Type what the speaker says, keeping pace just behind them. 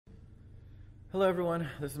Hello everyone,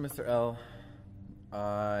 this is Mr. L.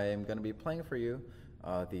 I'm going to be playing for you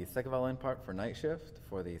the second violin part for Night Shift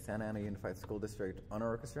for the Santa Ana Unified School District Honor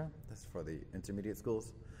Orchestra. This is for the intermediate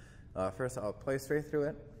schools. First I'll play straight through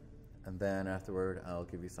it, and then afterward I'll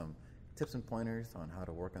give you some tips and pointers on how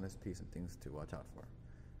to work on this piece and things to watch out for.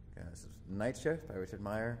 Okay, this is Night Shift by Richard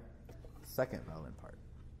Meyer, second violin part.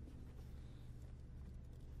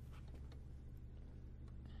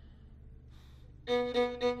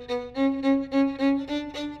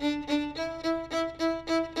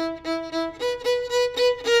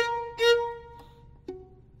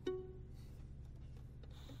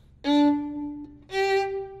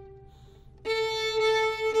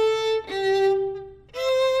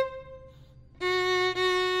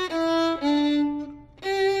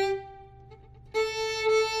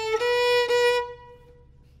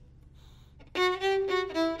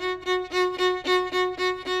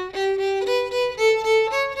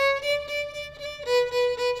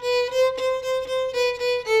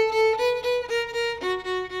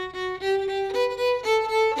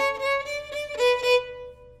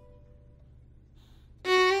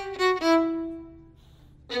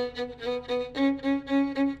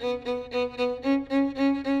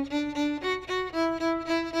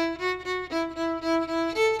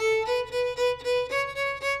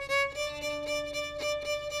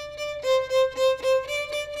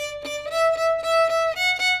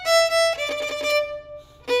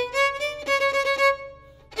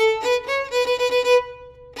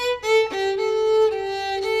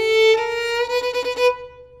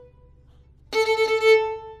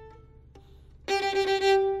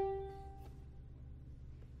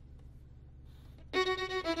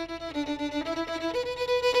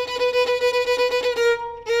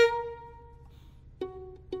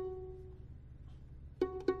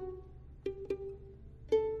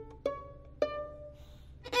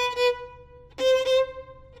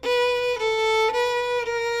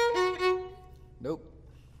 Nope.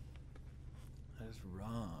 That is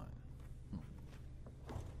wrong.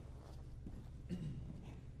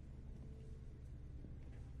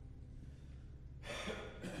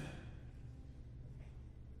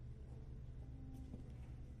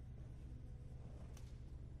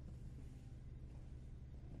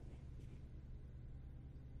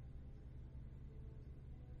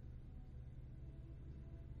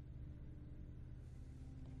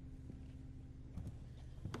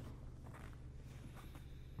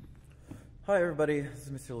 Hi everybody, this is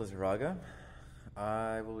Mr. Lizarraga.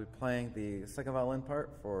 I will be playing the second violin part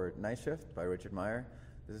for Night Shift by Richard Meyer.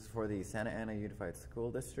 This is for the Santa Ana Unified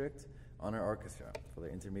School District Honor Orchestra for the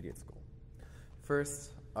intermediate school.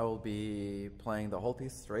 First, I will be playing the whole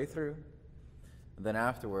piece straight through. And then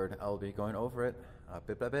afterward, I'll be going over it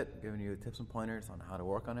bit by bit, giving you tips and pointers on how to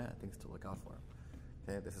work on it and things to look out for.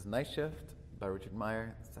 Okay, this is Night Shift by Richard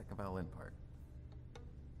Meyer, second violin part.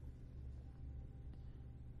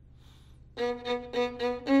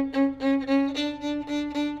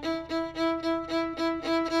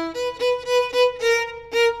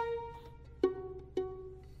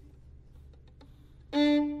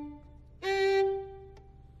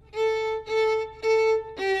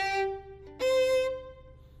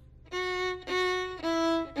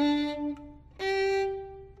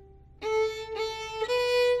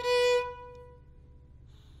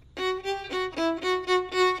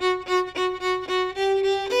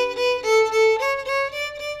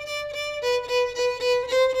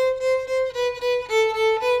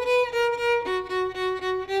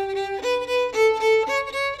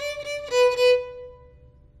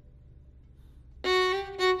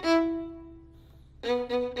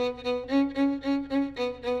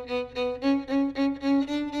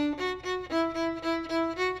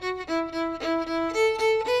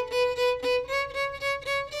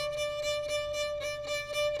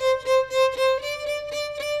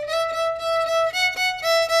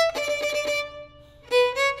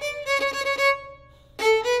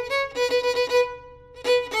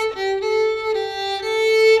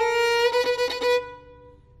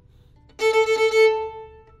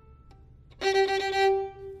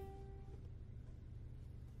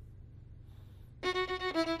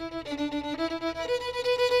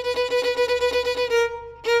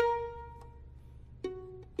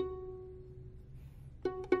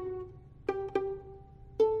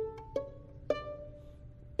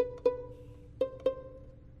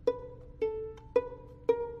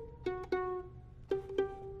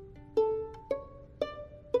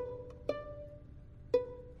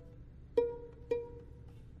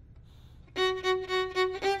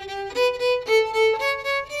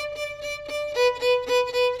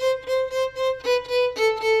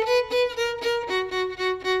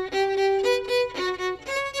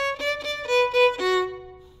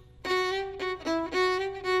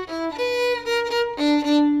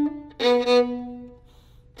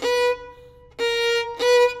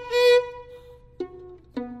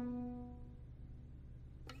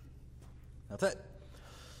 that's it.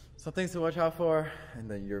 Some things to watch out for. And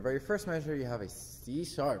then your very first measure, you have a C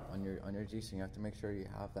sharp on your G string. You have to make sure you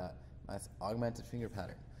have that nice augmented finger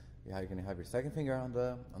pattern. You're going to have your second finger on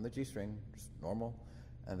the G string, just normal,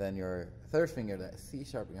 and then your third finger, that C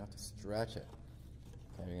sharp, you have to stretch it.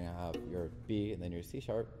 Okay, you're going to have your B and then your C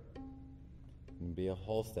sharp, and be a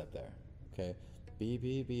whole step there. Okay, B,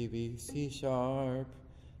 B, B, B, C sharp.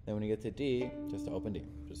 Then when you get to D, just open D.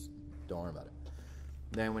 Just don't worry about it.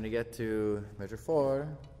 Then when you get to measure 4,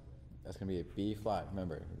 that's going to be a B flat.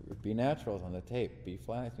 Remember, B natural is on the tape. B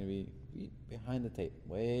flat is going to be behind the tape,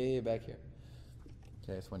 way back here.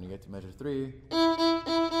 Okay, so when you get to measure 3,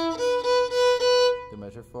 to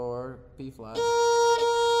measure 4, B flat.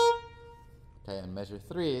 Okay, and measure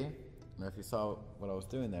 3, I don't know if you saw what I was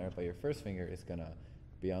doing there, but your first finger is going to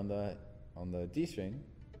be on the D string,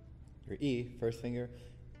 your E, first finger,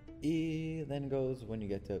 E, then goes, when you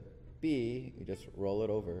get to B, you just roll it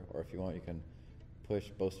over, or if you want, you can push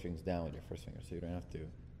both strings down with your first finger, so you don't have to.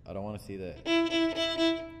 I don't want to see the.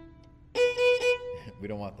 We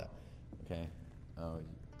don't want that. Okay.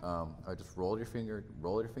 Or just roll your finger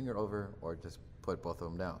over, or just put both of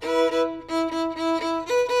them down.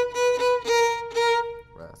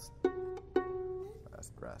 Rest,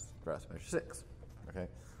 rest, rest, rest. Measure 6. Okay.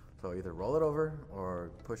 So either roll it over or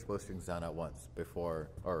push both strings down at once before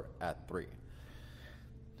or at 3.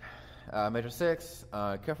 Measure 6.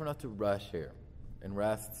 Careful not to rush here. In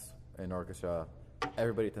rests, in orchestra,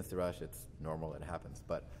 everybody tends to rush. It's normal, it happens.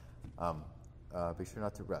 But be sure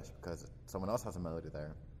not to rush, because someone else has a melody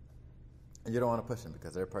there. And you don't want to push them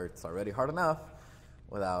because their part's already hard enough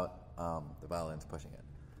without the violins pushing it.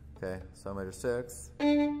 Okay, so measure 6.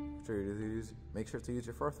 Make sure to use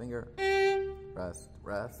your fourth finger. Rest,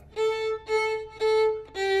 rest,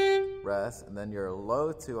 rest, and then your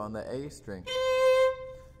low 2 on the A string.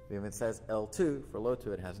 If it says L2 for low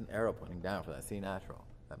 2, it has an arrow pointing down for that C natural.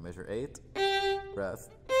 At measure 8,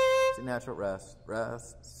 rest, C natural, rest,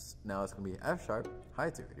 rest. Now it's going to be F sharp, high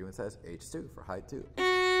 2. It even says H2 for high 2.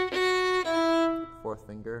 Fourth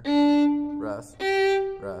finger, rest,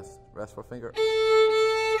 rest, rest, fourth finger.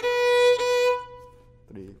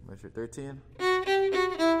 3, measure 13,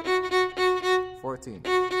 14.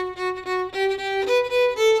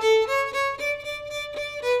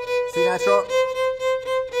 C natural,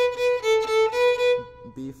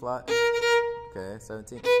 B flat, okay,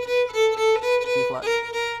 17, B flat,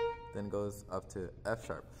 then goes up to F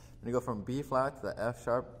sharp. When you go from B flat to the F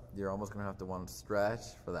sharp, you're almost going to have to want to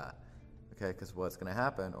stretch for that, okay, because what's going to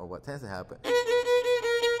happen, or what tends to happen,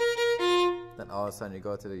 then all of a sudden you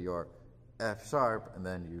go to your F sharp, and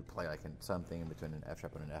then you play like something in between an F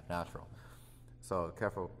sharp and an F natural. So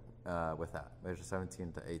careful with that. Measure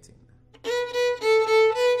 17 to 18.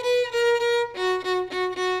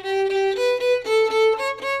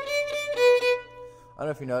 I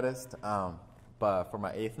don't know if you noticed, but for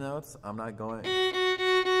my 8th notes, I'm not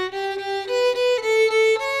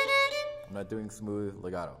doing smooth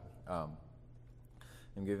legato. I'm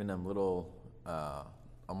giving them little,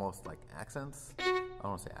 almost like accents. I don't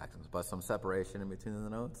want to say accents, but some separation in between the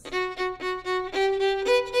notes.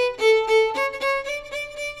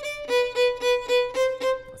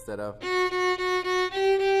 Instead of.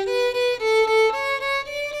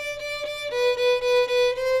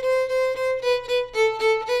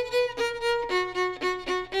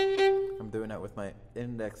 With my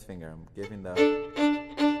index finger, I'm giving the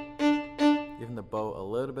bow a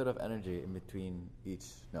little bit of energy in between each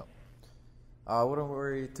note. Wouldn't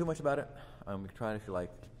worry too much about it. Try it if you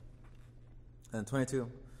like. And 22,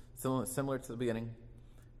 similar to the beginning.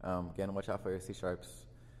 Again, watch out for your C sharps.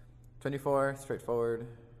 24, straightforward.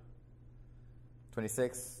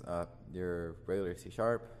 26, your regular C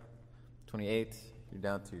sharp. 28, you're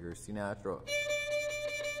down to your C natural.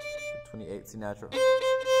 28, C natural.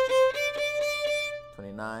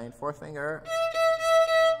 29, fourth finger.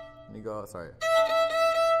 And you go, sorry.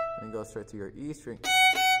 And you go straight to your E string.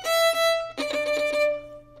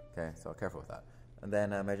 Okay, so careful with that. And then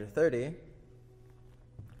measure 30,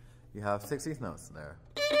 you have 16th notes there.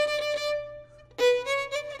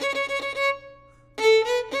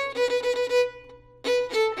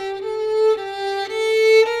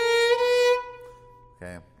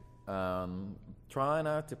 Okay. Try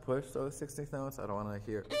not to push those 16th notes. I don't want to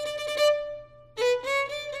hear.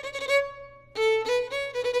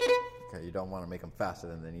 Okay, you don't want to make them faster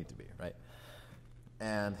than they need to be, right?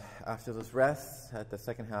 And after those rests, at the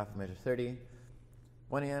second half of measure 30,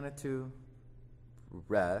 1 and a 2,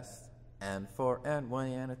 rest, and 4 and 1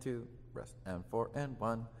 and a 2, rest, and 4 and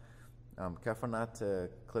 1. Careful not to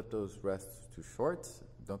clip those rests too short.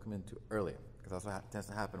 Don't come in too early, because that's what tends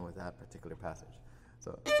to happen with that particular passage.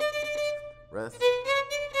 So rest.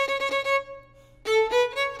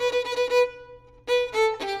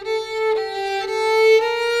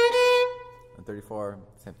 And 34,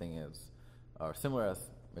 same thing or similar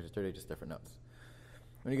as measure 30, just different notes.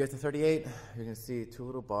 When you get to 38, you're going to see two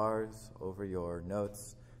little bars over your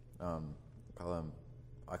notes. I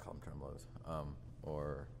call them tremolos,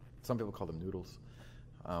 or some people call them noodles.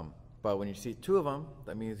 But when you see two of them,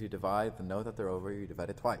 that means you divide the note that they're over, you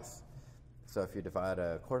divide it twice. So if you divide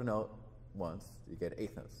a quarter note once, you get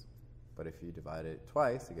eighth notes. But if you divide it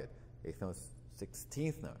twice, you get eighth notes,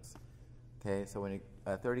 16th notes. Okay, so when you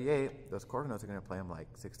at 38, those quarter notes are going to play them like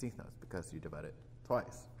 16th notes because you divide it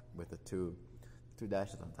twice with the two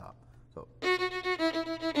dashes on top. So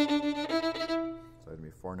it'd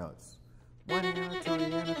be four notes. One and a two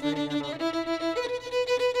and a three and a.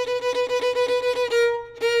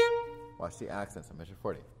 Watch the accents on measure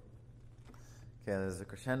 40. Okay, there's a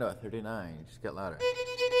crescendo at 39. You just get louder.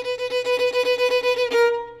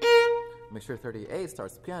 Make sure 38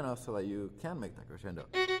 starts piano so that you can make that crescendo.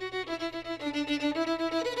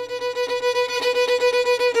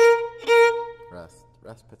 Rest,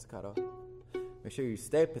 pizzicato. Make sure you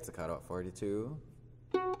stay pizzicato at 42.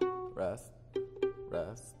 Rest,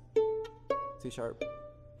 C sharp,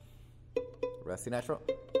 rest, C natural,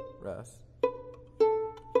 rest,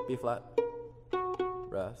 B flat,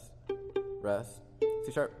 rest,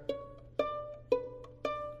 C sharp,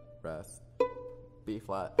 rest, B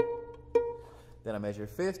flat. Then on measure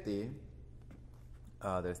 50,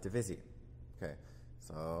 there's divisi. Okay,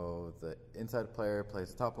 so the inside player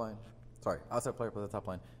plays the top line. Sorry, outside player plays the top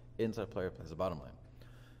line. Inside player plays the bottom line.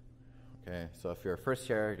 Okay, so if you're a first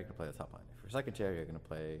chair, you're going to play the top line. If you're a second chair, you're going to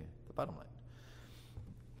play the bottom line.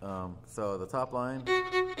 So the top line.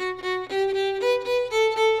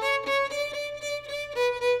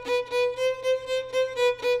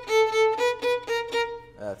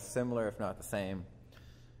 That's similar, if not the same.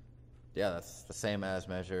 Yeah, that's the same as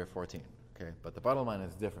measure 14. Okay, but the bottom line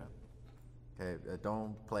is different. Okay,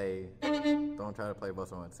 don't try to play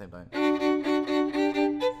both of them at the same time.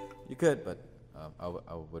 You could, but I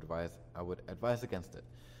would advise against it.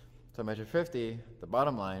 So measure 50, the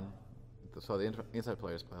bottom line. So the inside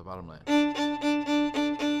players play the bottom line.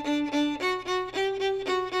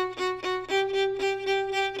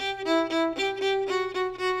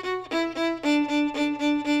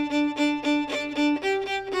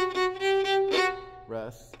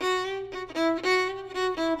 Rest.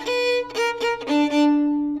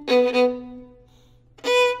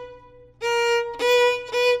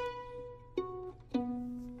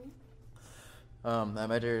 That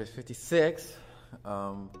measure is 56.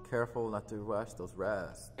 Careful not to rush those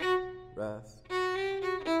rest.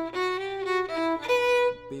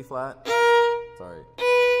 B flat. Sorry.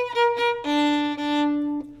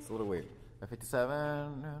 It's a little weird.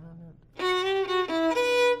 57.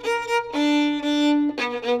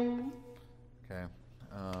 Okay.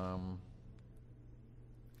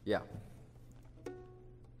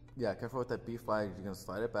 Yeah, careful with that B flat. You're going to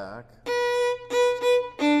slide it back.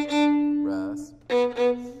 Rest.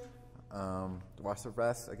 Watch the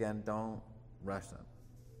rest. Again, don't rush them.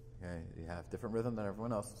 Okay, you have different rhythm than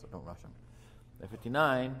everyone else, so don't rush them. At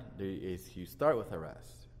 59, you start with a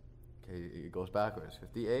rest. Okay, it goes backwards.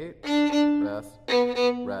 58, rest,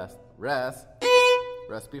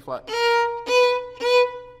 B flat,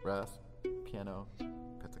 rest, piano,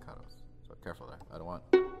 pizzicatos. So careful there. You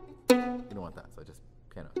don't want that. So just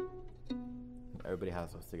piano. Everybody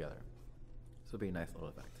has those together. This will be a nice little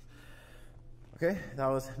effect. Okay, that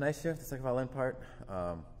was Night Shift, the second violin part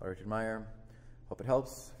by Richard Meyer. Hope it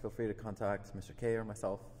helps. Feel free to contact Mr. K or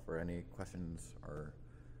myself for any questions or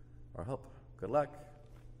help. Good luck.